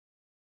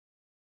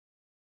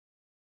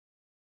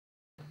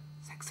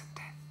sex and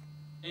death.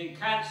 In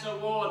Cancer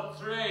Ward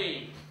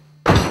 3.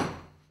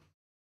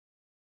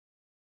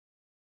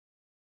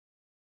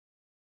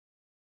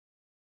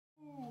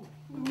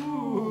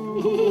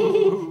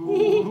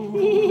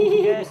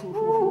 Yes.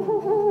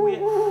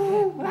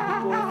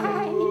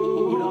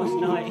 Last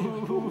night he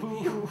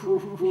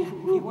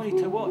wanted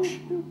to watch.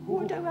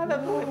 Don't have a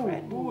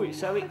boyfriend. It's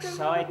so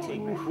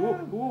exciting. Yeah.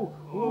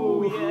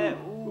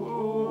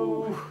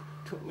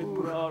 Took my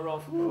bra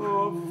off.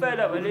 I'm fed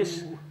up with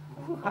this.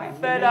 I'm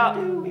fed up.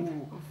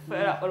 I'm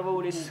fed up with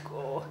all this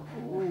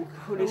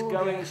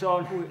goings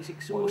on.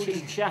 All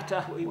this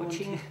chatter.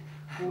 Watching.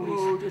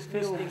 Just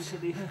listening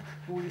to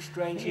all the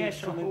strange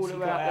instruments all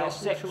about their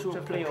sexual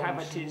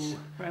cavities,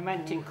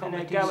 romantic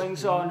comedy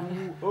goings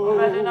on. I've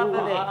had enough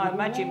of it. I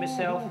imagine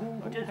myself.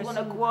 I just want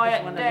a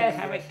quiet death.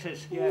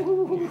 Characters. Yeah.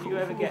 Do you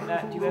ever get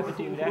that? Do you ever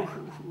do that?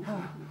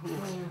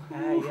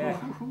 Yeah.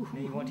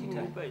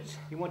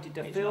 You wanted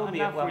to film me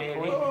at one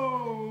point.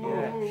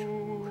 Yeah.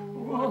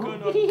 Why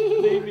can't I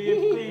leave me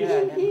in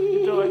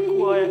peace? Die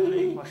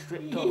quietly. I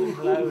stripped off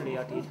slowly. I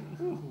did.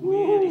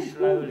 Really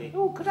slowly.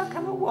 Oh, could I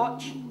come and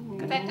watch?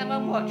 Could I come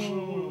and watch?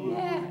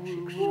 Yeah,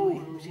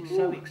 it's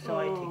so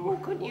exciting. Oh,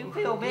 couldn't you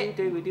film it? What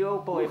do you do with your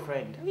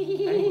boyfriend?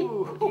 Hey,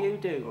 what do you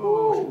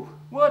do?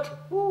 What?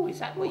 Is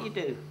that what you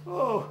do?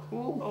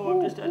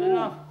 I've just had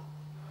enough.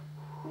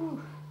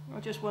 I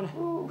just want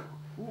to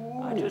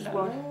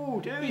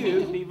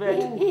be read.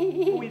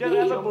 We don't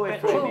have a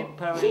boyfriend in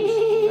Paris. So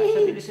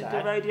you listen to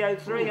Radio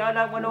 3. I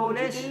don't want all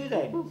this. What do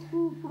then?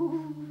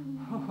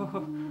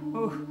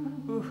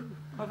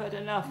 I've had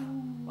enough.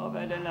 I've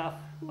had enough.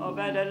 I've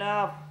had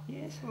enough.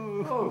 Yes.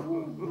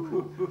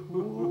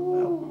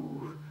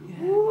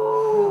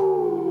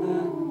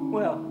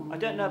 Well, I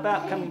don't know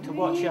about coming to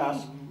watch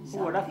us.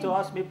 I'll have to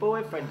ask my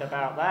boyfriend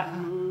about that.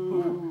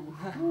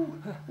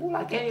 All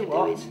I tell you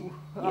what,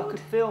 I could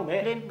film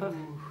it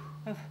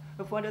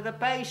of one of the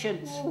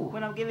patients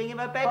when I'm giving him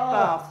a bed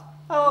bath.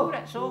 Oh,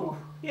 that's all.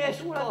 Yes,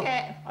 all I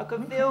get. I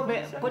can film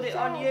it, put it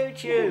on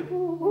YouTube.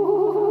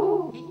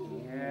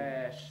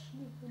 Yes.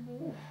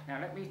 Now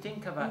let me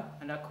think of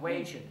an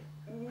equation.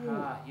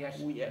 Yes,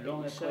 a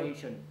long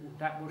equation.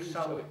 That will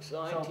solve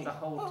the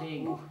whole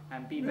thing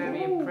and be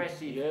very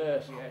impressive.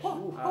 Yes.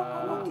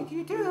 What did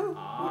you do?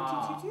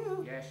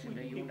 Yes,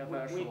 the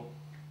universal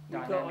dynamics. We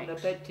got on the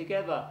bed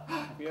together.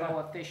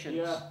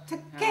 Coefficients.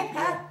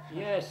 Together?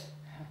 Yes.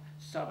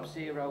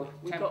 Sub-zero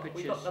temperatures.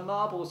 We got the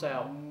marbles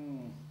out.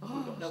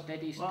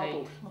 Steady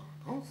state.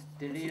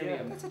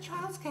 Delirium. That's a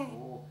child's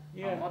game.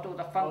 I model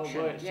the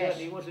function. It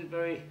certainly wasn't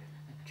very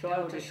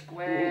delta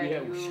squared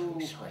U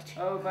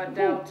over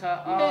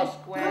delta R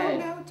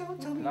squared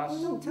plus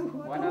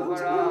 1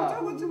 over R.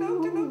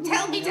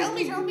 Tell me.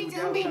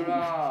 Delta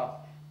R.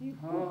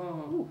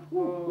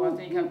 I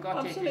think I've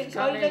got it. It's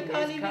coming.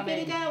 It's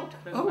coming.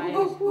 The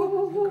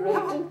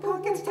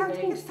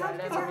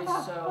dilemma is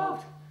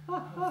solved. I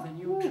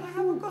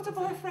haven't got a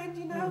boyfriend,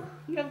 you know.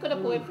 You haven't got a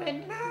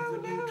boyfriend? No.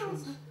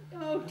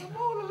 Oh, I'm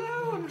all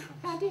alone.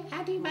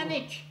 How do you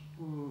manage?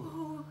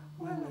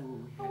 Well,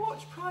 I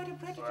watch Pride and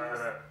Prejudice.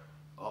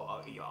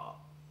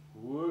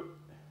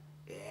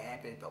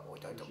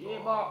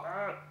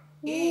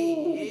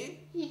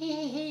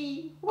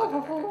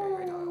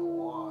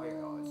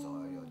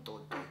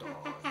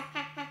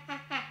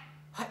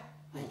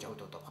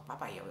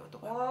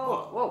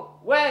 Whoa,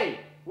 wait!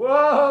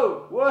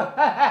 Whoa!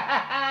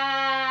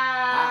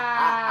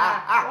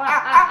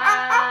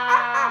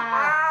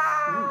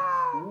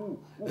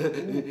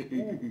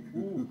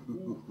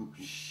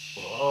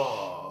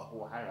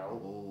 Hello.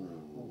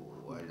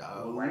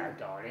 Hello,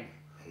 darling.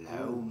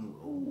 Hello.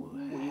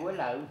 Were you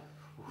alone?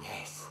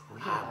 Yes,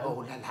 I'm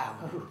all alone.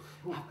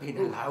 I've been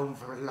alone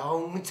for a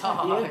long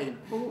time.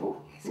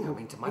 Yes, come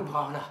into my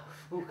parlour.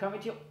 Come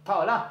into your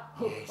parlour?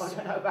 Yes. I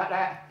don't know about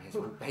that. Yes,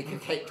 we'll bake a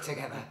cake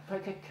together.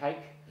 Bake a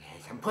cake?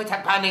 Yes, and put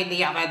a bun in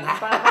the oven.